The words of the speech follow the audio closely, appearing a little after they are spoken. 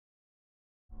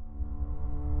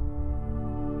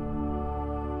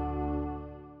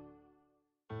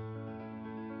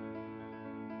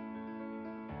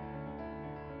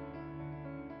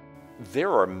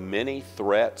There are many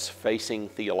threats facing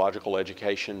theological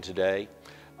education today.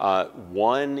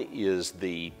 One is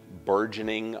the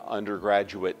burgeoning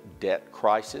undergraduate debt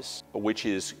crisis, which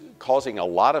is causing a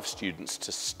lot of students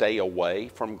to stay away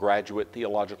from graduate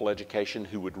theological education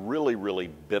who would really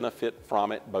benefit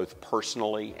from it both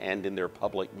personally and in their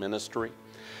public ministry.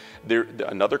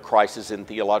 Another crisis in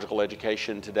theological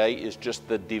education today is just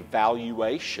the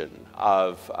devaluation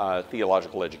of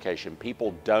theological education.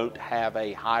 People don't have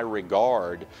a high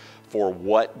regard for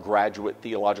what graduate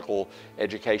theological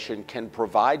education can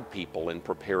provide people in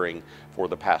preparing for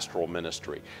the pastoral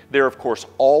ministry. There are, of course,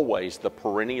 always the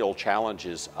perennial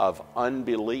challenges of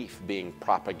unbelief being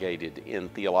propagated in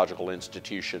theological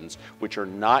institutions which are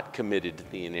not committed to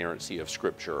the inerrancy of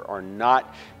Scripture, are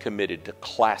not committed to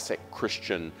classic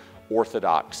Christian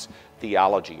Orthodox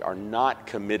theology, are not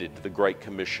committed to the Great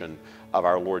Commission of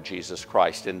our Lord Jesus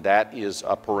Christ, and that is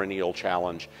a perennial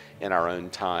challenge in our own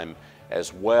time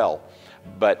as well.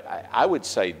 But I would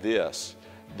say this,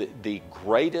 the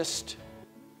greatest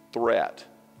threat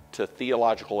to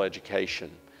theological education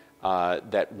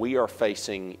that we are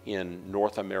facing in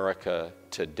North America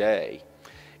today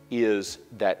is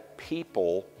that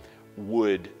people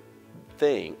would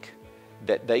think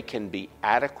that they can be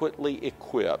adequately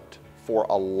equipped for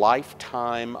a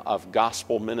lifetime of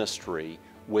gospel ministry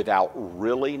without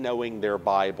really knowing their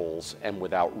Bibles and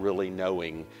without really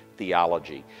knowing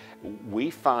theology. We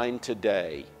find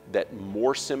today that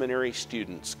more seminary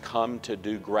students come to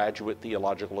do graduate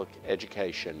theological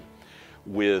education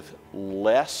with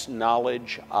less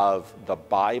knowledge of the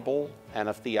Bible and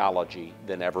of theology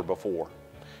than ever before.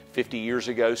 50 years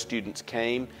ago, students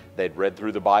came, they'd read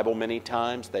through the Bible many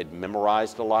times, they'd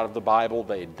memorized a lot of the Bible,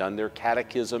 they had done their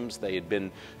catechisms, they had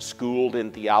been schooled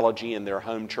in theology in their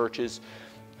home churches.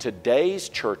 Today's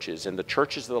churches and the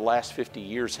churches of the last 50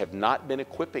 years have not been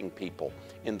equipping people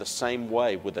in the same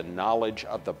way with a knowledge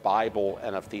of the Bible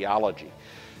and of theology.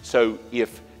 So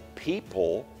if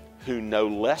people who know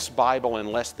less Bible and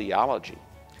less theology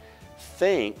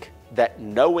think that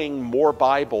knowing more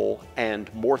Bible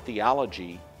and more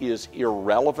theology is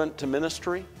irrelevant to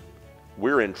ministry,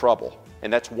 we're in trouble.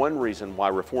 And that's one reason why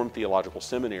Reformed Theological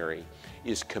Seminary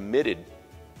is committed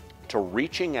to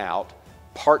reaching out,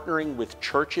 partnering with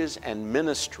churches and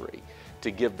ministry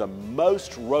to give the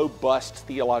most robust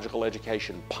theological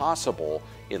education possible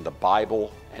in the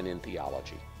Bible and in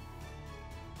theology.